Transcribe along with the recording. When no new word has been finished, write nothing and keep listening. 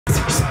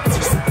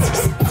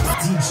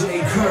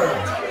DJ Kerr.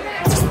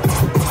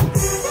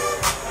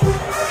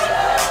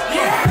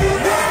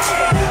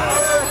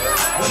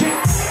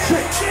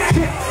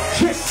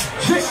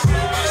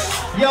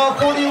 Yo,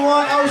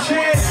 41, oh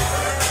shit.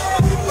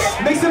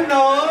 Make some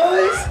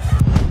noise.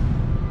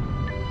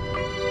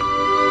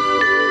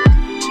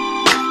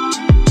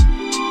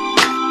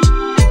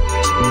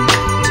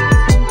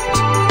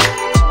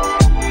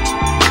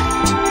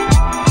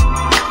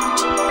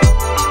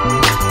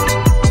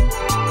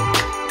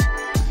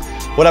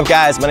 What up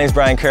guys, my name is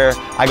Brian Kerr.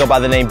 I go by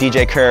the name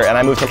DJ Kerr and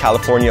I moved to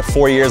California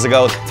 4 years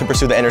ago to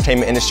pursue the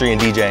entertainment industry and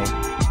DJing.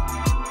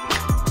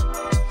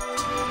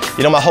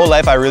 You know, my whole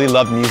life I really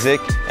loved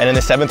music, and in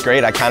the 7th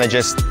grade I kind of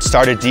just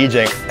started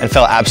DJing and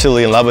fell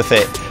absolutely in love with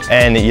it.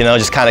 And you know,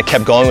 just kind of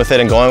kept going with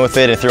it, and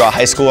throughout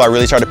high school I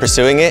really started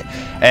pursuing it,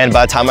 and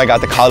by the time I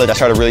got to college I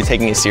started really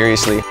taking it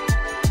seriously.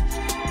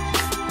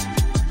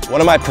 One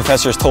of my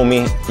professors told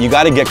me, you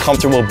got to get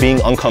comfortable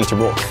being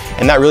uncomfortable.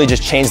 And that really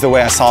just changed the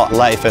way I saw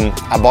life, and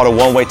I bought a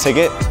one-way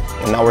ticket,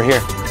 and now we're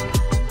here.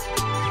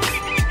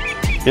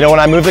 You know, when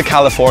I moved to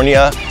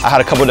California, I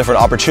had a couple different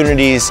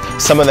opportunities.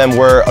 Some of them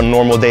were a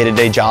normal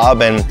day-to-day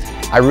job, and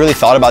I really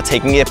thought about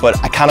taking it, but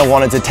I kind of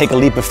wanted to take a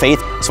leap of faith.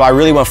 So I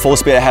really went full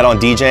speed ahead on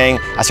DJing.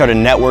 I started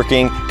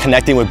networking,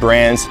 connecting with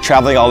brands,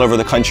 traveling all over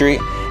the country,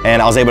 and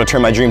I was able to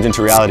turn my dreams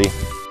into reality.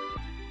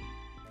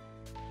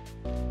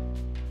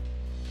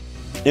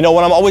 You know,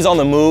 when I'm always on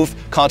the move,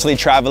 constantly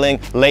traveling,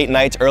 late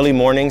nights, early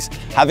mornings,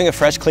 having a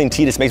fresh, clean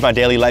tee just makes my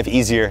daily life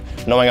easier,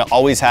 knowing I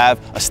always have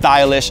a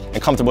stylish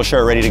and comfortable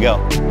shirt ready to go.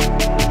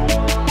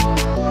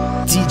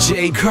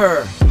 DJ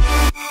Kerr.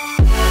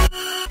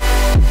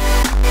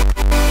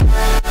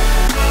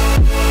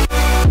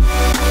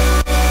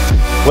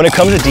 When it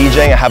comes to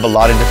DJing, I have a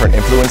lot of different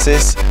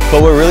influences,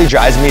 but what really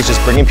drives me is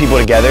just bringing people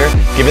together,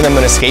 giving them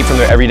an escape from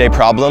their everyday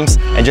problems,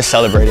 and just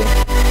celebrating.